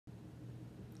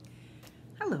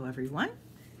Hello, everyone.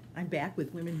 I'm back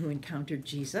with Women Who Encountered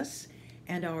Jesus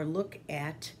and our look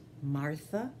at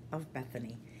Martha of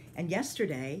Bethany. And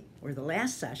yesterday, or the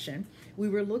last session, we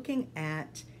were looking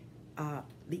at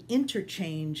the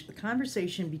interchange, the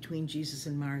conversation between Jesus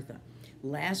and Martha.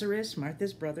 Lazarus,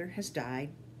 Martha's brother, has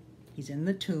died. He's in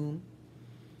the tomb.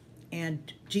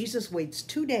 And Jesus waits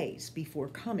 2 days before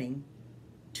coming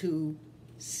to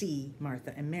see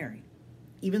Martha and Mary.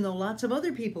 Even though lots of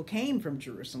other people came from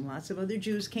Jerusalem, lots of other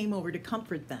Jews came over to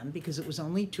comfort them because it was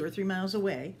only 2 or 3 miles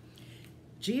away,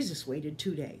 Jesus waited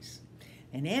 2 days.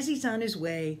 And as he's on his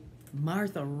way,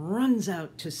 Martha runs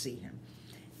out to see him.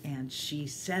 And she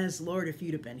says, Lord, if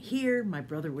you'd have been here, my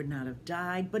brother would not have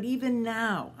died. But even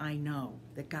now, I know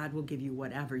that God will give you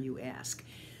whatever you ask.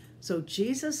 So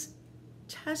Jesus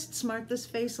tests Martha's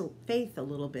faith a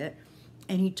little bit,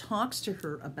 and he talks to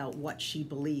her about what she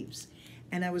believes.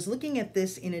 And I was looking at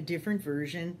this in a different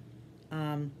version,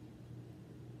 a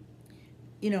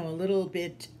little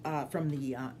bit from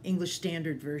the English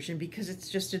Standard Version, because it's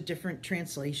just a different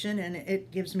translation and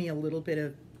it gives me a little bit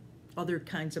of other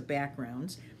kinds of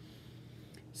backgrounds.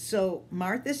 So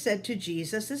Martha said to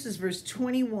Jesus, this is verse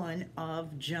 21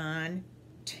 of John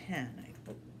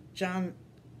 11,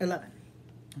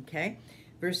 okay?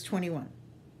 Verse 21.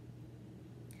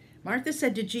 Martha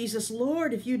said to Jesus,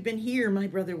 Lord, if you'd been here, my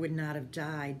brother would not have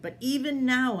died. But even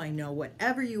now I know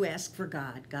whatever you ask for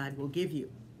God, God will give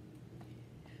you.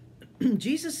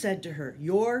 Jesus said to her,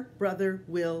 your brother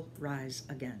will rise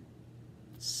again.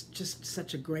 It's just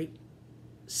such a great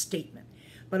statement.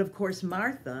 But of course,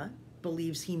 Martha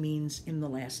believes he means in the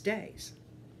last days.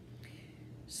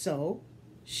 So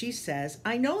she says,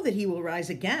 I know that he will rise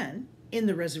again in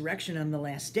the resurrection on the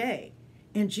last day.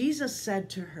 And Jesus said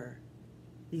to her,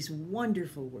 these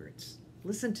wonderful words.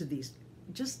 Listen to these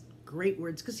just great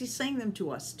words, because he's saying them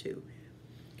to us too.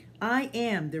 I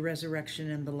am the resurrection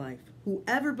and the life.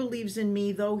 Whoever believes in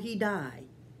me, though he die,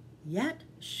 yet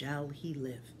shall he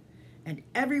live. And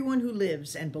everyone who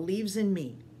lives and believes in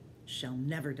me shall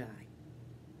never die.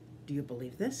 Do you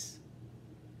believe this?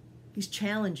 He's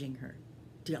challenging her.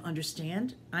 Do you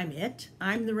understand? I'm it.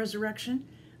 I'm the resurrection.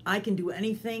 I can do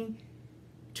anything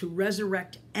to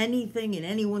resurrect anything in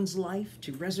anyone's life,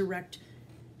 to resurrect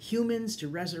humans, to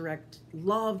resurrect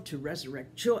love, to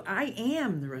resurrect joy. I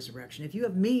am the resurrection. If you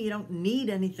have me, you don't need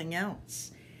anything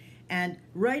else. And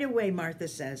right away, Martha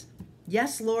says,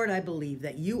 yes, Lord, I believe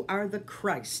that you are the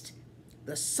Christ,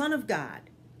 the Son of God,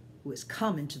 who has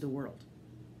come into the world.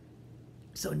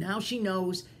 So now she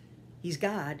knows he's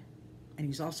God and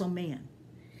he's also man.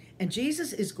 And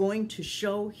Jesus is going to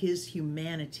show his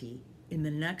humanity in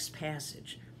the next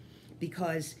passage,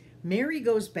 because Mary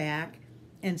goes back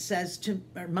and says to,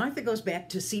 or Martha goes back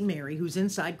to see Mary, who's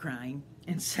inside crying,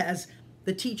 and says,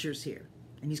 the teacher's here,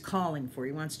 and he's calling for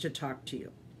you, he wants to talk to you.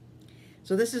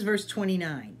 So this is verse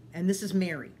 29, and this is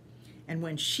Mary. And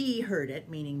when she heard it,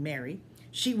 meaning Mary,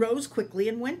 she rose quickly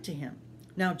and went to him.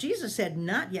 Now Jesus had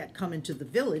not yet come into the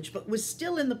village, but was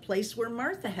still in the place where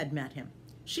Martha had met him.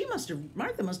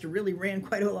 Martha must have really ran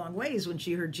quite a long ways when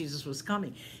she heard Jesus was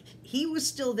coming. He was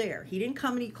still there. He didn't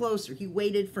come any closer. He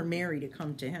waited for Mary to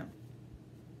come to him.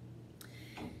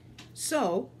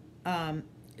 So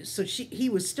he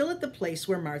was still at the place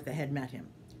where Martha had met him.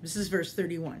 This is verse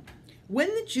 31. When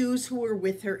the Jews who were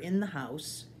with her in the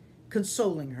house,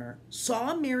 consoling her,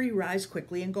 saw Mary rise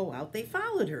quickly and go out, they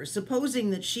followed her,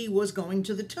 supposing that she was going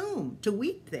to the tomb to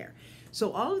weep there.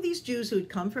 So all of these Jews who had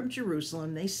come from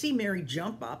Jerusalem, they see Mary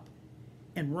jump up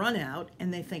and run out,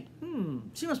 and they think,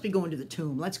 she must be going to the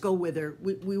tomb. Let's go with her.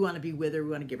 We want to be with her.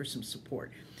 We want to give her some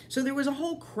support. So there was a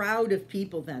whole crowd of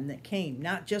people then that came,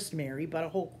 not just Mary, but a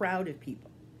whole crowd of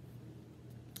people.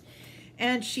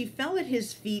 And she fell at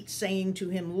his feet, saying to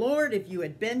him, Lord, if you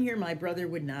had been here, my brother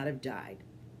would not have died.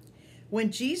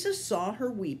 When Jesus saw her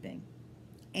weeping,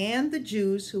 and the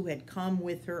Jews who had come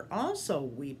with her also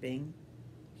weeping,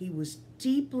 he was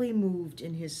deeply moved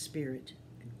in his spirit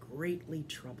and greatly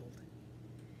troubled.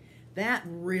 That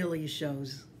really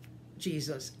shows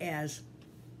Jesus as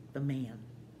the man.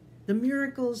 The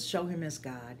miracles show him as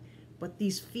God, but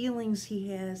these feelings he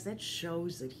has, that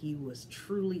shows that he was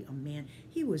truly a man.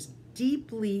 He was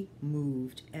deeply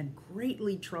moved and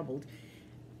greatly troubled.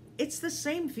 It's the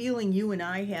same feeling you and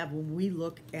I have when we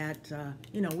look at,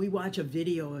 we watch a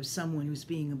video of someone who's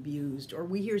being abused, or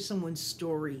we hear someone's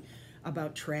story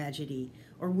about tragedy,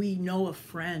 or we know a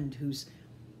friend who's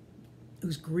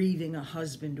grieving a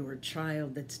husband or a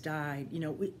child that's died.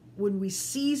 When we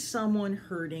see someone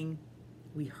hurting,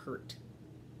 we hurt,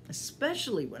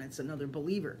 especially when it's another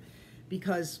believer,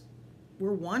 because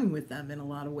we're one with them in a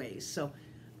lot of ways. So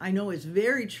I know it's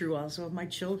very true also of my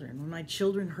children. When my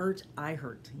children hurt, I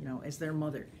hurt, as their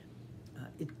mother.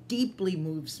 It deeply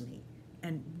moves me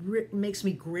and makes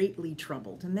me greatly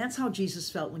troubled. And that's how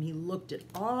Jesus felt when he looked at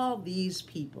all these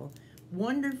people,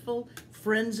 wonderful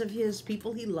friends of his,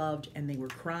 people he loved, and they were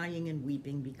crying and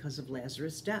weeping because of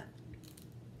Lazarus' death.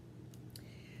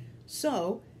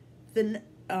 So then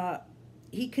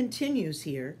he continues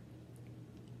here.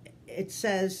 It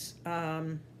says,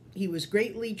 he was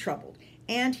greatly troubled.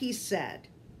 And he said,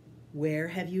 where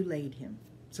have you laid him?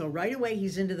 So right away,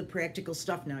 he's into the practical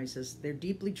stuff now. He says, they're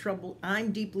deeply troubled.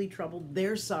 I'm deeply troubled.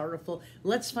 They're sorrowful.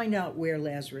 Let's find out where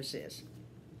Lazarus is.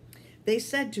 They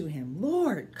said to him,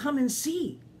 Lord, come and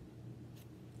see.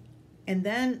 And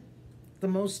then the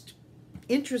most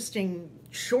interesting,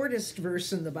 shortest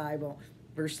verse in the Bible,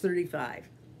 verse 35,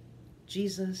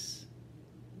 Jesus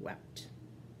wept.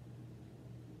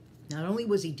 Not only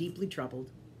was he deeply troubled,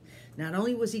 not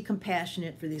only was he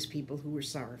compassionate for these people who were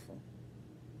sorrowful,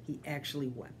 he actually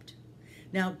wept.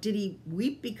 Now, did he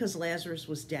weep because Lazarus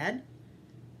was dead?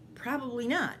 Probably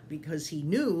not, because he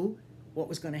knew what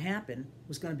was going to happen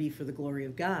was going to be for the glory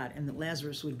of God and that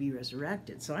Lazarus would be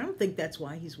resurrected. So I don't think that's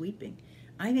why he's weeping.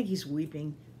 I think he's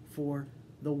weeping for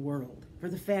the world, for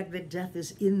the fact that death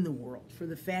is in the world, for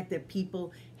the fact that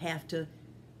people have to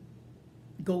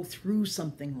go through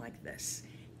something like this,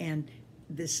 and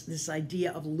this idea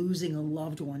of losing a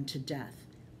loved one to death.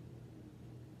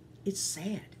 It's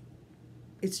sad.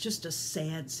 It's just a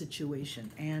sad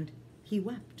situation, and he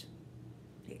wept.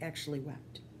 He actually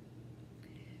wept.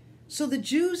 So the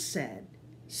Jews said,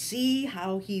 see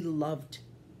how he loved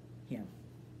him.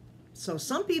 So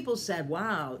some people said,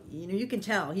 wow, you can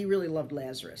tell he really loved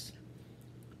Lazarus.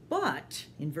 But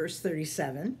in verse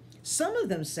 37, some of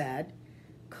them said,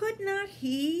 could not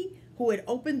he who had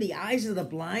opened the eyes of the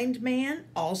blind man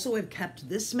also have kept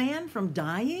this man from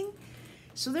dying?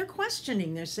 So they're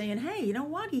questioning. They're saying, hey, you know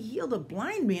what? He healed a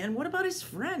blind man. What about his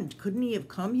friend? Couldn't he have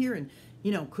come here and,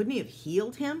 couldn't he have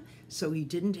healed him so we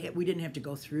didn't have to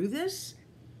go through this?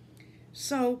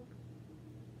 So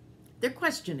they're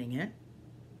questioning it.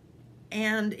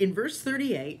 And in verse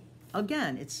 38,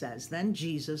 again, it says, then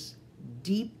Jesus,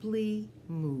 deeply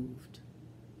moved.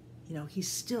 He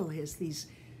still has these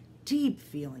deep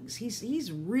feelings.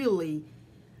 He's really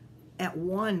at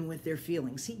one with their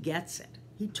feelings. He gets it.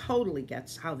 He totally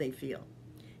gets how they feel.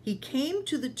 He came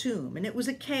to the tomb, and it was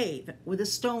a cave with a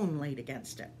stone laid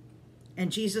against it.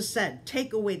 And Jesus said,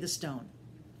 take away the stone.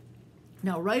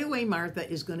 Now, right away, Martha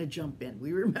is going to jump in.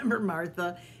 We remember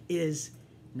Martha is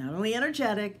not only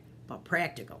energetic, but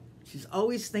practical. She's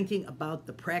always thinking about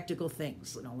the practical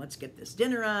things. Let's get this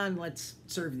dinner on. Let's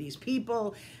serve these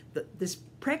people. This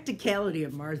practicality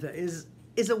of Martha is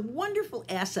a wonderful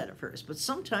asset of hers, but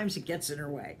sometimes it gets in her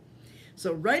way.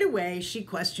 So right away, she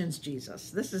questions Jesus.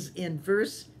 This is in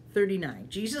verse 39.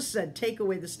 Jesus said, take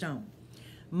away the stone.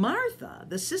 Martha,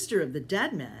 the sister of the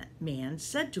dead man,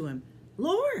 said to him,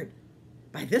 Lord,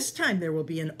 by this time there will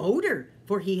be an odor,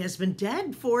 for he has been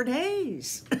dead 4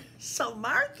 days. So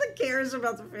Martha cares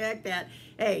about the fact that,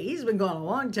 hey, he's been gone a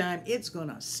long time. It's going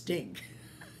to stink.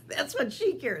 That's what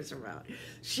she cares about.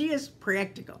 She is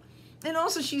practical. And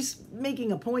also she's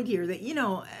making a point here that,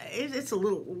 it's a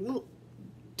little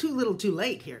too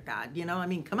late here, God.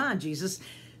 Come on, Jesus.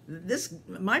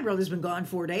 My brother's been gone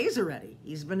 4 days already.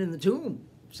 He's been in the tomb.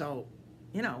 So,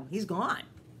 he's gone.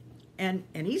 And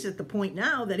he's at the point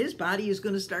now that his body is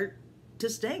going to start to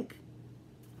stink.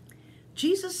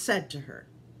 Jesus said to her,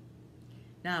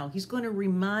 now he's going to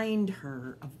remind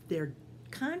her of their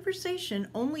conversation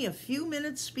only a few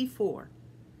minutes before.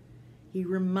 He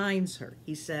reminds her,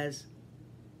 he says,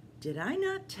 did I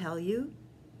not tell you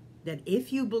that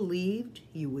if you believed,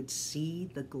 you would see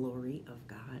the glory of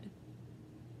God?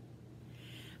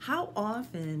 How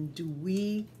often do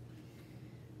we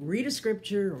read a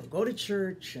scripture or go to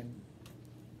church and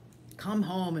come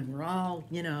home and we're all,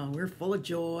 we're full of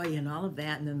joy and all of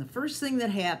that, and then the first thing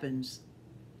that happens,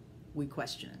 we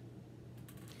question it.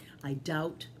 I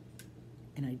doubt,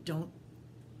 and I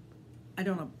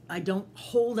don't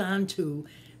hold on to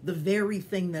the very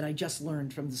thing that I just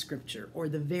learned from the scripture or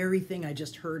the very thing I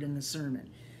just heard in the sermon.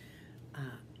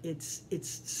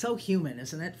 It's so human,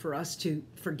 isn't it, for us to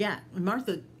forget.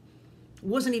 Martha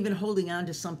wasn't even holding on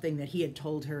to something that he had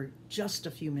told her just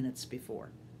a few minutes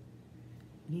before.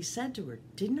 And he said to her,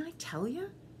 didn't I tell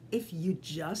you? If you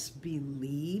just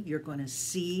believe, you're going to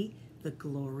see the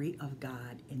glory of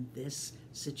God in this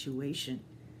situation.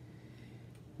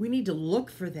 We need to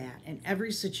look for that in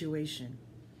every situation.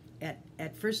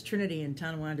 at First Trinity in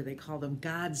Tonawanda, they call them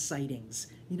God sightings.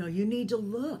 You know, you need to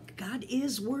look. God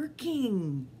is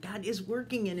working. God is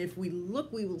working. And if we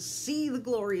look, we will see the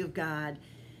glory of God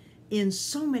in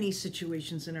so many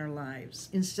situations in our lives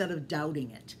instead of doubting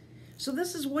it. So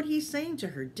this is what he's saying to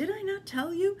her. Did I not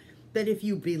tell you that if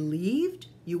you believed,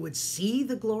 you would see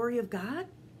the glory of God?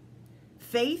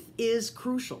 Faith is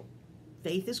crucial.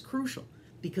 Faith is crucial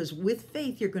because with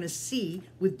faith, you're going to see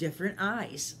with different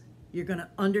eyes. You're going to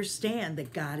understand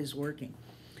that God is working.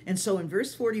 And so in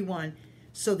verse 41,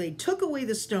 so they took away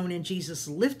the stone, and Jesus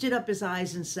lifted up his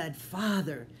eyes and said,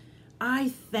 Father, I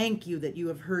thank you that you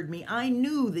have heard me. I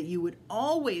knew that you would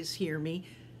always hear me,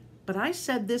 but I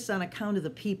said this on account of the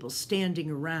people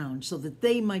standing around so that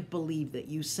they might believe that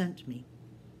you sent me.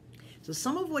 So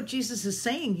some of what Jesus is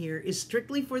saying here is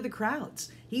strictly for the crowds.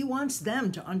 He wants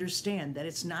them to understand that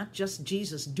it's not just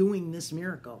Jesus doing this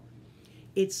miracle.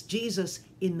 It's Jesus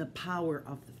in the power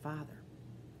of the Father.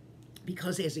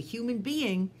 Because as a human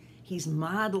being, he's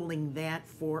modeling that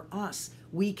for us.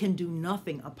 We can do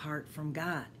nothing apart from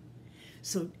God.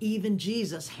 So even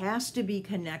Jesus has to be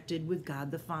connected with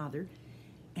God the Father.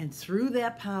 And through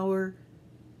that power,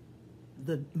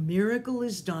 the miracle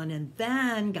is done. And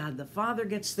then God the Father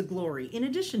gets the glory in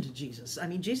addition to Jesus. I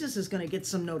mean, Jesus is going to get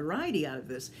some notoriety out of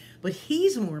this. But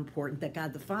he's more important that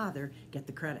God the Father get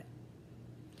the credit.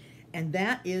 And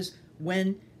that is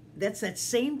that's that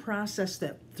same process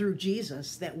that through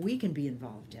Jesus that we can be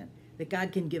involved in. That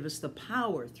God can give us the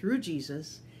power through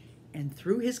Jesus and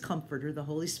through his comforter, the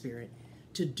Holy Spirit,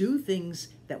 to do things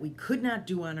that we could not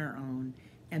do on our own.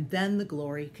 And then the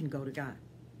glory can go to God.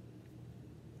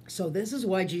 So this is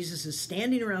why Jesus is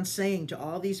standing around saying to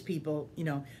all these people, you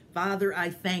know, Father, I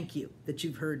thank you that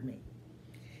you've heard me.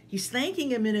 He's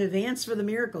thanking him in advance for the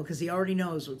miracle because he already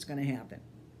knows what's going to happen.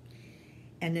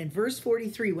 And in verse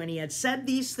 43, when he had said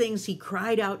these things, he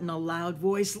cried out in a loud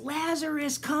voice,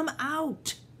 Lazarus, come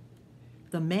out.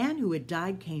 The man who had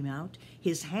died came out,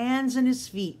 his hands and his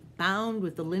feet bound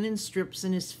with the linen strips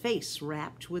and his face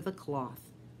wrapped with a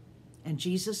cloth. And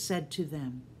Jesus said to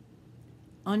them,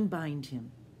 unbind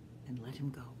him and let him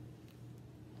go.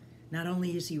 Not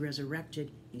only is he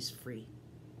resurrected, he's free.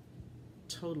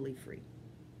 Totally free.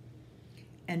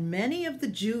 And many of the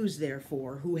Jews,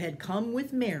 therefore, who had come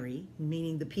with Mary,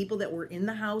 meaning the people that were in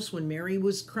the house when Mary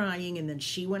was crying and then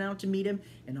she went out to meet him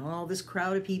and all this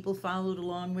crowd of people followed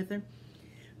along with her.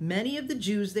 Many of the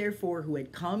Jews, therefore, who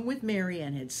had come with Mary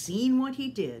and had seen what he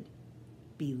did,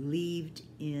 believed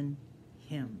in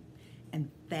him. And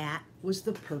that was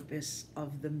the purpose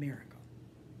of the miracle,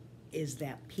 is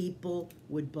that people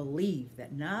would believe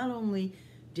that not only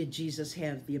did Jesus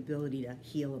have the ability to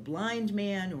heal a blind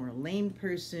man or a lame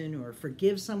person or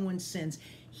forgive someone's sins,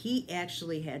 he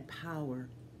actually had power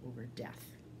over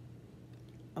death.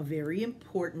 A very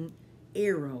important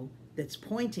arrow that's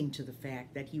pointing to the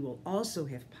fact that he will also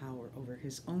have power over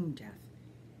his own death.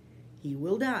 He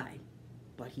will die,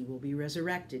 but he will be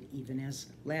resurrected, even as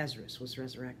Lazarus was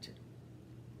resurrected.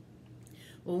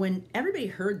 Well, when everybody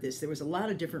heard this, there was a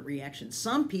lot of different reactions.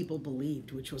 Some people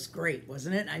believed, which was great,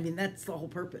 wasn't it? I mean, that's the whole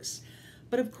purpose.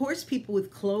 But of course, people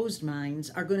with closed minds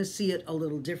are going to see it a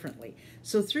little differently.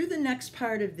 So through the next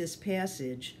part of this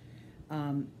passage,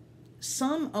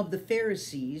 some of the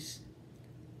Pharisees,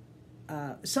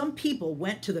 some people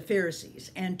went to the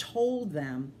Pharisees and told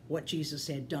them what Jesus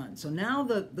had done. So now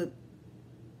the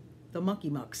monkey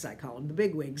mucks, I call them, the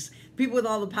bigwigs, people with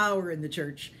all the power in the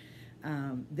church,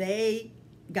 they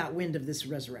got wind of this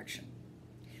resurrection.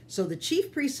 So the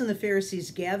chief priests and the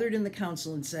Pharisees gathered in the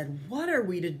council and said, what are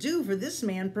we to do? For this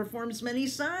man performs many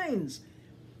signs.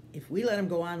 If we let him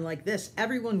go on like this,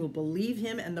 everyone will believe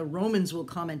him and the Romans will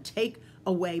come and take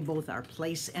away both our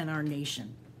place and our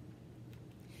nation.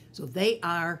 So they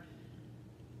are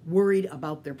worried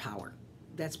about their power.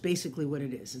 That's basically what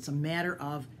it is. It's a matter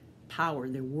of power.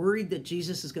 They're worried that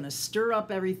Jesus is going to stir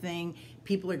up everything.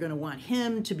 People are going to want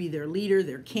him to be their leader,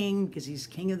 their king, because he's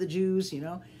king of the Jews, you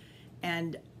know.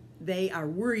 And they are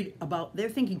worried about, they're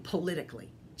thinking politically.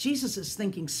 Jesus is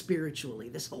thinking spiritually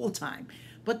this whole time.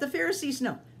 But the Pharisees,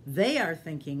 no. They are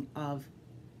thinking of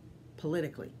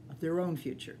politically, of their own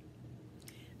future.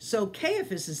 So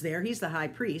Caiaphas is there. He's the high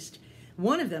priest.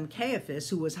 One of them, Caiaphas,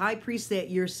 who was high priest that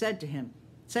year, said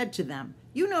to them,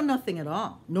 you know nothing at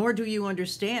all, nor do you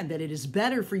understand that it is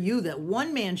better for you that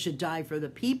one man should die for the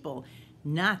people,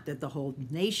 not that the whole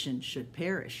nation should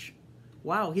perish.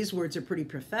 Wow, his words are pretty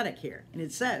prophetic here. And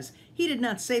it says, he did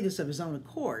not say this of his own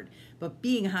accord, but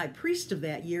being high priest of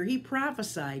that year, he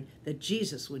prophesied that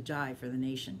Jesus would die for the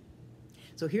nation.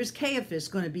 So here's Caiaphas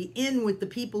going to be in with the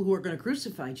people who are going to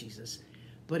crucify Jesus,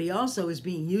 but he also is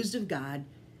being used of God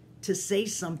to say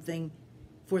something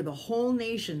for the whole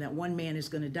nation that one man is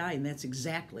going to die, and that's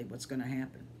exactly what's going to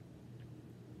happen.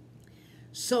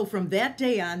 So from that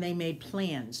day on, they made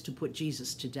plans to put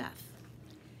Jesus to death.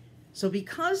 So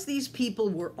because these people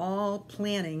were all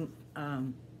planning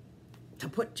to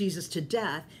put Jesus to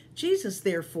death, Jesus,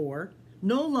 therefore,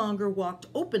 no longer walked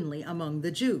openly among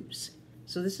the Jews.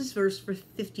 So this is verse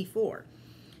 54.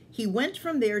 He went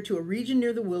from there to a region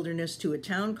near the wilderness to a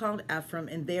town called Ephraim,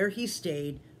 and there he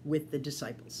stayed with the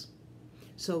disciples.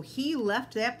 So he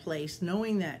left that place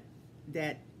knowing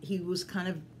that he was kind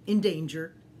of in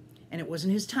danger, and it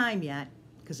wasn't his time yet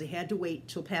because they had to wait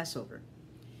till Passover.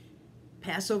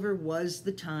 Passover was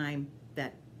the time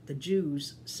that the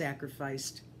Jews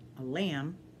sacrificed a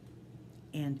lamb,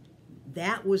 and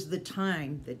that was the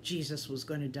time that Jesus was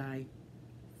going to die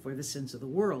for the sins of the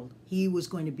world. He was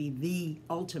going to be the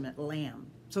ultimate lamb.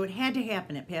 So it had to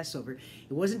happen at Passover.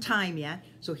 It wasn't time yet,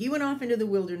 so he went off into the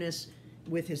wilderness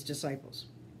with his disciples.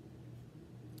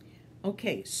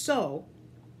 Okay, so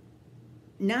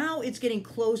now it's getting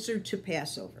closer to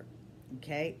Passover,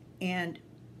 okay? And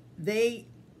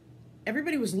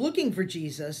everybody was looking for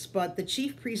Jesus, but the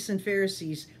chief priests and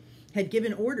Pharisees had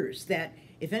given orders that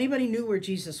if anybody knew where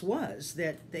Jesus was,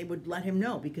 that they would let him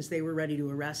know because they were ready to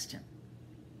arrest him.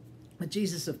 But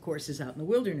Jesus, of course, is out in the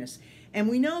wilderness. And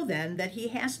we know then that he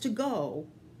has to go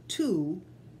to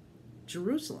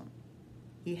Jerusalem.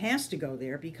 He has to go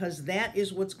there because that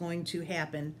is what's going to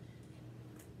happen.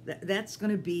 That's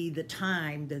going to be the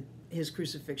time that his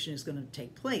crucifixion is going to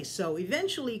take place. So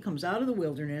eventually he comes out of the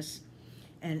wilderness,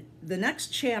 and the next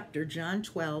chapter, John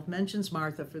 12, mentions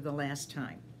Martha for the last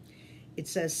time. It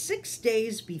says 6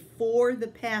 days before the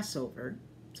Passover.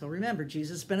 So remember,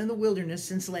 Jesus has been in the wilderness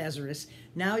since Lazarus.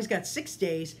 Now he's got 6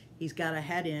 days. He's got to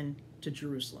head in to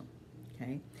Jerusalem.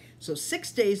 Okay? So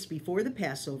 6 days before the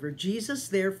Passover, Jesus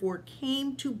therefore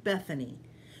came to Bethany,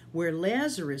 where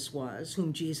Lazarus was,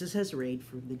 whom Jesus has raised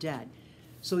from the dead.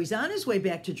 So he's on his way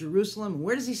back to Jerusalem.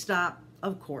 Where does he stop?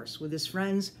 Of course, with his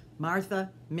friends,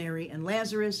 Martha, Mary, and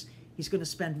Lazarus. He's going to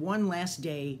spend one last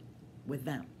day with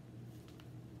them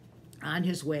on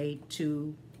his way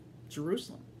to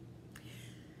Jerusalem.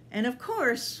 And of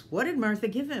course, what did Martha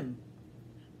give him?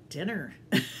 Dinner.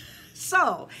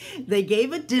 So they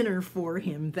gave a dinner for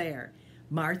him there.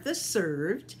 Martha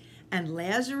served, and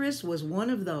Lazarus was one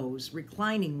of those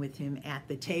reclining with him at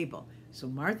the table. So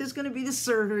Martha's going to be the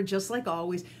server, just like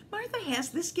always. Martha has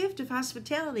this gift of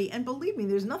hospitality, and believe me,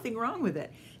 there's nothing wrong with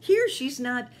it. Here, she's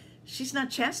not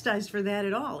chastised for that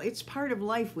at all. It's part of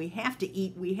life. We have to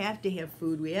eat. We have to have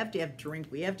food. We have to have drink.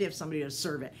 We have to have somebody to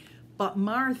serve it. But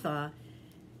Martha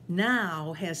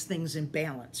now has things in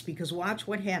balance, because watch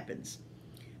what happens.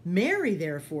 Mary,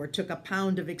 therefore, took a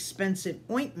pound of expensive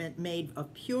ointment made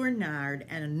of pure nard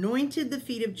and anointed the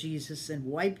feet of Jesus and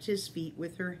wiped his feet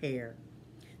with her hair.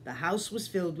 The house was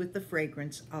filled with the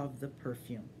fragrance of the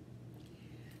perfume.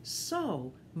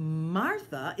 So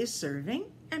Martha is serving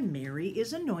and Mary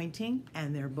is anointing,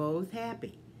 and they're both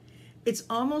happy. It's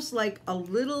almost like a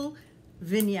little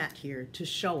vignette here to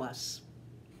show us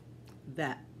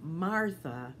that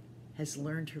Martha has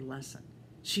learned her lesson.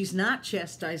 She's not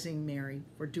chastising Mary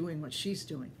for doing what she's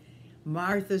doing.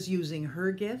 Martha's using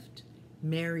her gift.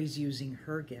 Mary's using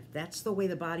her gift. That's the way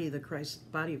the body of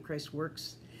Christ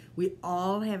works. We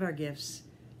all have our gifts,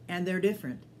 and they're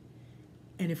different.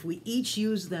 And if we each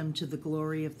use them to the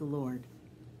glory of the Lord,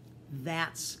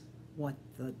 that's what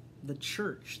the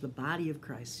church, the body of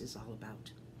Christ, is all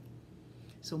about.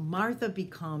 So Martha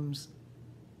becomes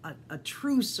a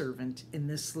true servant in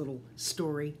this little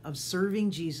story of serving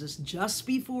Jesus just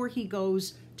before he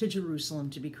goes to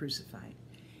Jerusalem to be crucified.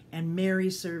 And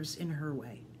Mary serves in her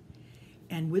way.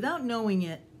 And without knowing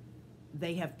it,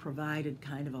 they have provided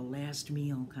kind of a last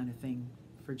meal kind of thing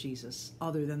for Jesus,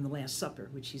 other than the Last Supper,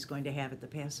 which he's going to have at the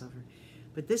Passover.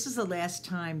 But this is the last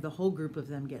time the whole group of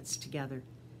them gets together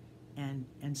and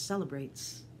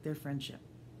celebrates their friendship.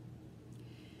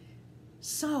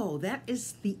 So that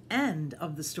is the end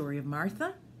of the story of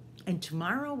Martha. And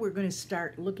tomorrow we're going to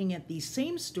start looking at these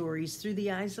same stories through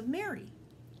the eyes of Mary.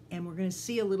 And we're going to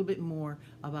see a little bit more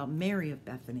about Mary of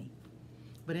Bethany.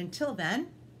 But until then,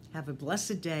 have a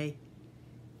blessed day.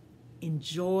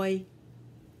 Enjoy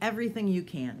everything you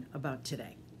can about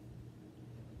today.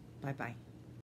 Bye-bye.